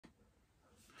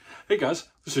Hey guys,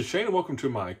 this is Shane and welcome to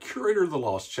my Curator of the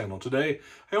Lost channel. Today,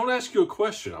 I want to ask you a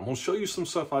question. I'm going to show you some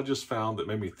stuff I just found that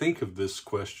made me think of this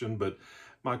question, but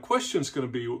my question is going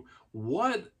to be,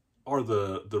 what are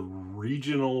the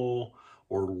regional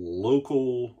or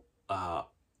local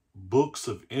books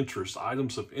of interest,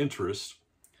 items of interest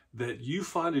that you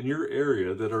find in your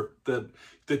area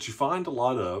that you find a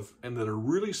lot of and that are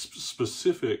really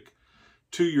specific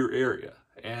to your area?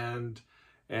 And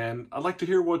I'd like to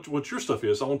hear what your stuff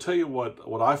is. I won't tell you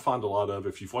what I find a lot of.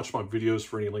 If you've watched my videos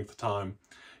for any length of time,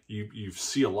 you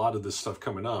see a lot of this stuff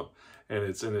coming up, and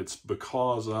it's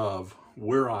because of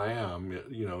where I am,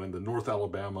 you know, in the North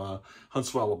Alabama,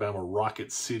 Huntsville, Alabama,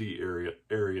 Rocket City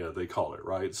area they call it,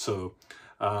 right? So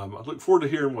I look forward to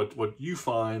hearing what you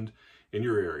find in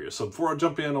your area. So before I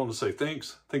jump in, I want to say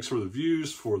thanks for the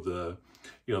views, for the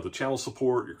the channel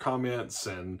support, your comments,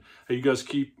 and hey, you guys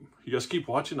keep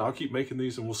watching. I'll keep making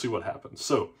these and we'll see what happens.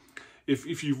 So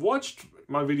if you've watched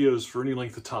my videos for any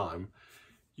length of time,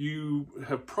 you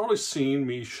have probably seen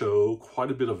me show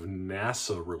quite a bit of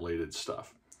NASA related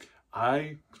stuff.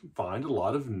 I find a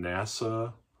lot of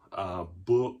NASA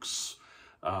books,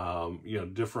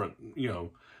 different,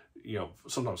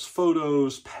 sometimes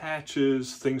photos,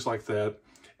 patches, things like that.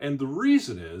 And the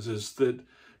reason is that,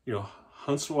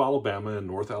 Huntsville, Alabama and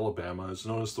North Alabama is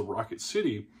known as the Rocket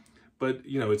City, but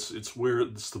it's where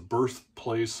it's the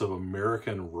birthplace of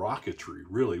American rocketry,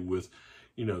 really, with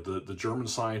the German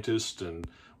scientist and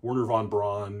Wernher von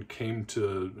Braun came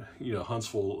to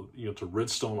Huntsville, to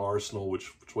Redstone Arsenal,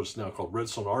 which what's now called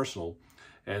Redstone Arsenal,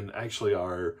 and actually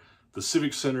the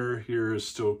Civic Center here is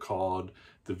still called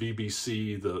the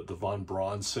VBC, the von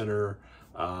Braun Center.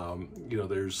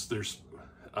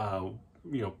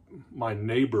 My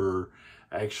neighbor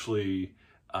actually,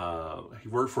 he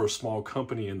worked for a small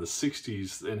company in the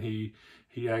 60s, and he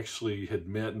actually had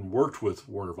met and worked with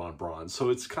Wernher von Braun. So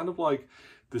it's kind of like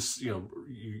this,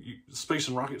 Space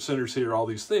and Rocket Centers here, all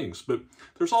these things. But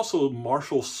there's also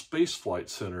Marshall Space Flight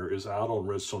Center is out on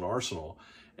Redstone Arsenal.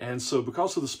 And so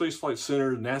because of the Space Flight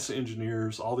Center, NASA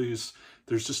engineers, all these,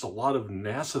 there's just a lot of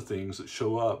NASA things that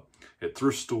show up at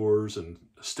thrift stores and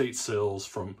estate sales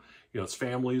from it's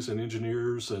families and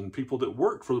engineers and people that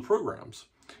work for the programs.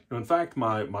 In fact,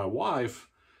 my wife,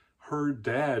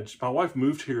 my wife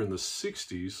moved here in the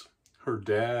 60s. Her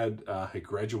dad had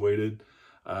graduated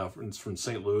from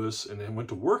St. Louis and then went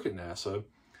to work at NASA.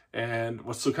 And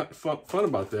what's so kind of fun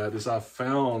about that is I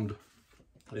found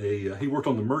he worked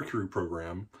on the Mercury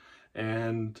program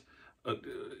and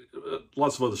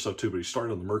lots of other stuff too, but he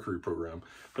started on the Mercury program.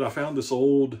 But I found this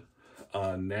old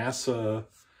NASA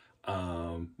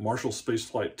Marshall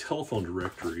Spaceflight telephone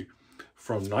directory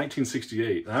from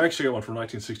 1968. And I actually got one from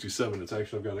 1967.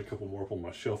 I've got a couple more up on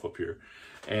my shelf up here.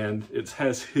 And it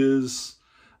has his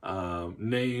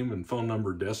name and phone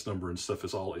number, desk number and stuff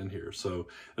is all in here. So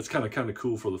it's kind of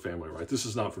cool for the family, right? This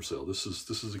is not for sale. This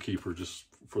is a keeper just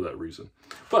for that reason.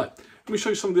 But let me show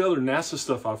you some of the other NASA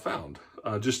stuff I found.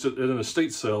 Just at an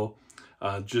estate sale,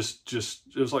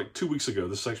 it was like 2 weeks ago.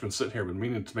 This actually been sitting here, I've been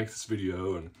meaning to make this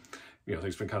video, and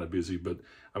things been kind of busy, but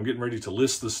I'm getting ready to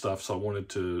list this stuff, so I wanted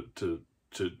to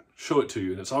show it to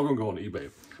you, and it's all going to go on eBay.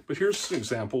 But here's an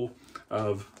example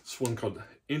of this one called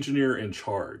Engineer in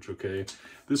Charge, okay?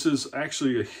 This is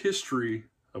actually a history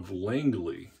of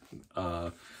Langley,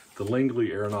 the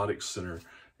Langley Aeronautics Center,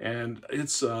 and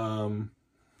it's,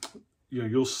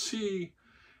 you'll see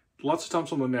lots of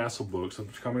times on the NASA books,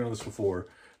 I've commented on this before,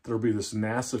 there'll be this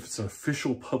NASA, if it's an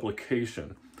official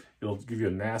publication, it'll give you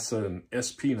a NASA and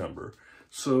SP number.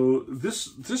 So this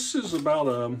is about,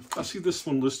 I see this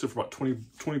one listed for about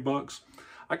 20 bucks.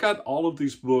 I got all of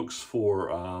these books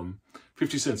for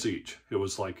 50 cents each. It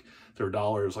was like, they're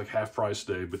 $1, it was like half price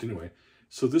day, but anyway.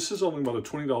 So this is only about a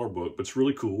 $20 book, but it's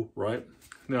really cool, right?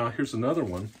 Now here's another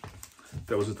one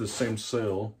that was at the same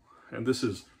sale, and this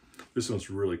one's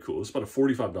really cool. It's about a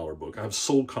 $45 book. I have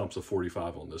sold comps of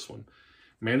 45 on this one.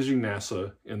 Managing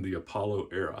NASA in the Apollo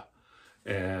Era.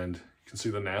 And you can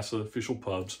see the NASA official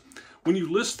pubs. When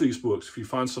you list these books, if you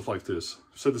find stuff like this,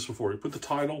 I've said this before, you put the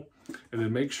title and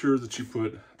then make sure that you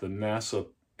put the NASA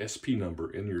SP number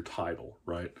in your title,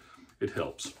 right? It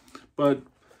helps. But,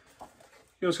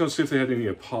 I was going to see if they had any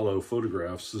Apollo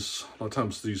photographs. A lot of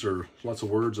times these are lots of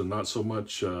words and not so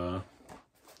much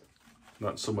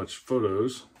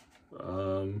photos.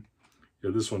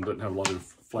 This one doesn't have a lot of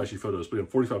flashy photos, but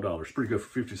 $45, pretty good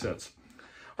for 50 cents.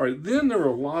 All right, then there are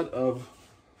a lot of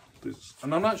this,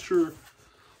 and I'm not sure.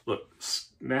 Look,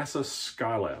 NASA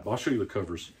Skylab. I'll show you the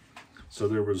covers. So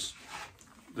there was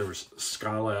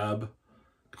Skylab,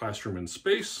 Classroom in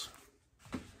Space,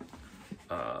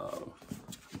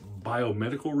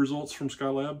 biomedical results from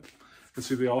Skylab. And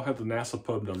see, they all have the NASA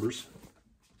pub numbers.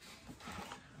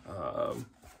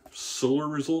 Solar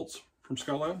results from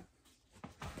Skylab.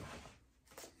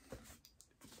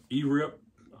 ERIP,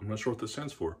 I'm not sure what that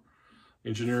stands for.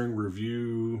 Engineering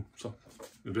Review,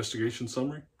 Investigation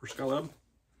Summary for Skylab.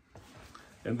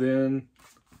 And then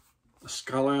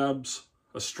Skylab's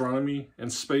Astronomy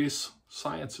and Space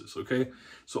Sciences, okay?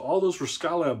 So all those were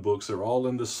Skylab books. They're all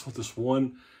in this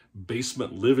one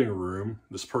basement living room.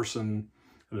 This person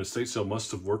in the estate sale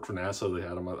must have worked for NASA. They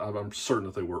had them. I'm certain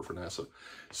that they work for NASA.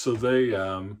 So they,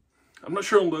 I'm not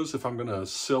sure on those if I'm going to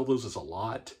sell those as a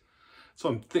lot.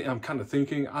 So I'm kind of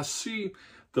thinking, I see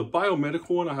the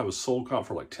biomedical one, I have a sold comp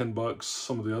for like 10 bucks.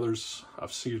 Some of the others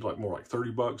I've seen like more like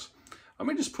 30 bucks. I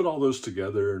may just put all those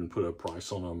together and put a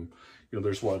price on them. You know,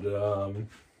 there's what,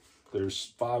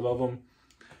 there's 5 of them.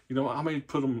 You know, I may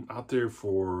put them out there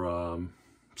for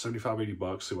 75, 80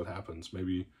 bucks, see what happens.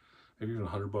 Maybe even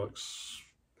 100 bucks.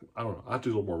 I don't know. I have to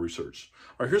do a little more research.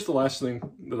 All right, here's the last thing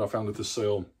that I found at this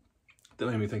sale that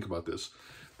made me think about this.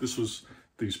 This was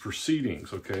these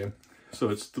proceedings, okay? So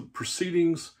it's the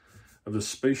proceedings of the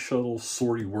Space Shuttle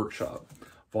Sortie Workshop.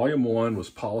 Volume 1 was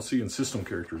policy and system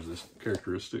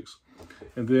characteristics.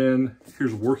 And then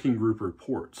here's working group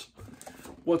reports.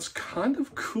 What's kind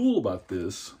of cool about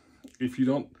this, if you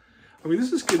don't, I mean,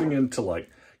 this is getting into like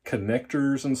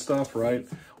connectors and stuff, right?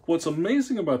 What's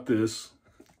amazing about this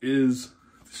is,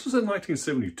 this was in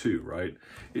 1972, right?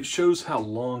 It shows how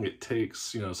long it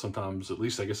takes, you know, sometimes, at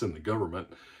least I guess in the government,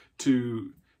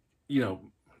 to, you know,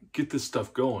 get this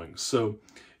stuff going. So,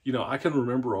 you know, I can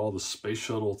remember all the space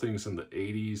shuttle things in the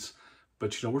 80s,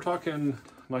 but, you know, we're talking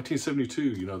 1972,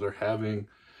 you know, they're having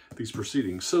these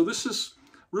proceedings. So this is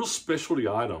real specialty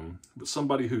item, but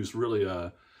somebody who's really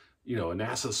a, you know, a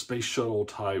NASA space shuttle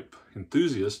type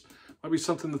enthusiast might be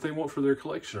something that they want for their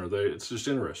collection, or it's just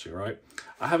interesting, right?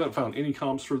 I haven't found any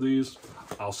comps for these.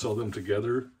 I'll sell them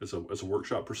together as a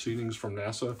workshop proceedings from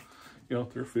NASA. You know,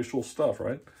 they're official stuff,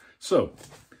 right? So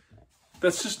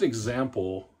that's just an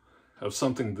example of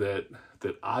something that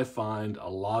I find a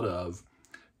lot of,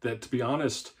 that, to be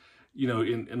honest, you know,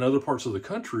 in other parts of the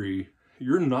country,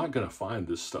 you're not going to find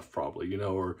this stuff probably, you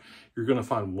know, or you're going to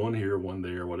find one here, one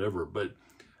there, whatever. But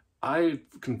I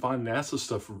can find NASA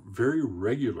stuff very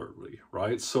regularly,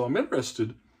 right? So I'm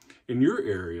interested in your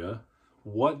area.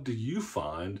 What do you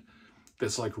find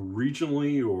that's like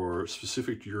regionally or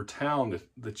specific to your town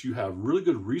that you have really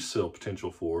good resale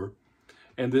potential for,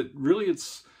 and that really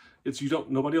it's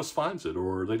nobody else finds it,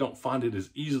 or they don't find it as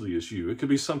easily as you? It could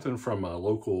be something from a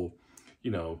local,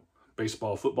 you know,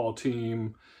 baseball, football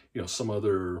team, you know, some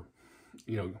other,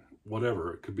 you know,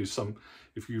 whatever. It could be some,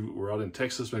 if you were out in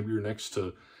Texas, maybe you're next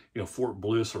to, you know, Fort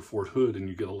Bliss or Fort Hood, and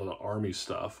you get a lot of Army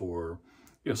stuff, or,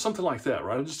 you know, something like that,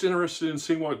 right? I'm just interested in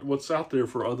seeing what's out there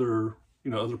for other,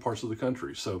 you know, other parts of the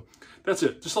country. So that's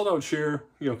it. Just thought I would share,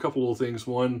 you know, a couple little things.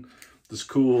 One, this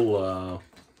cool,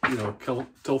 you know,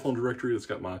 telephone directory that's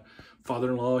got my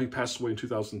father-in-law. He passed away in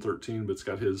 2013, but it's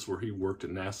got his, where he worked at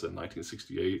NASA in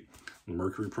 1968, the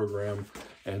Mercury program.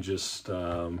 And just, you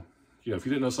know, if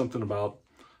you didn't know something about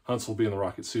Huntsville being the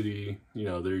Rocket City, you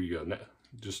know, there you go.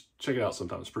 Just check it out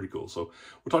sometime. It's pretty cool. So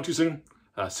we'll talk to you soon.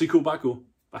 See cool, bye cool.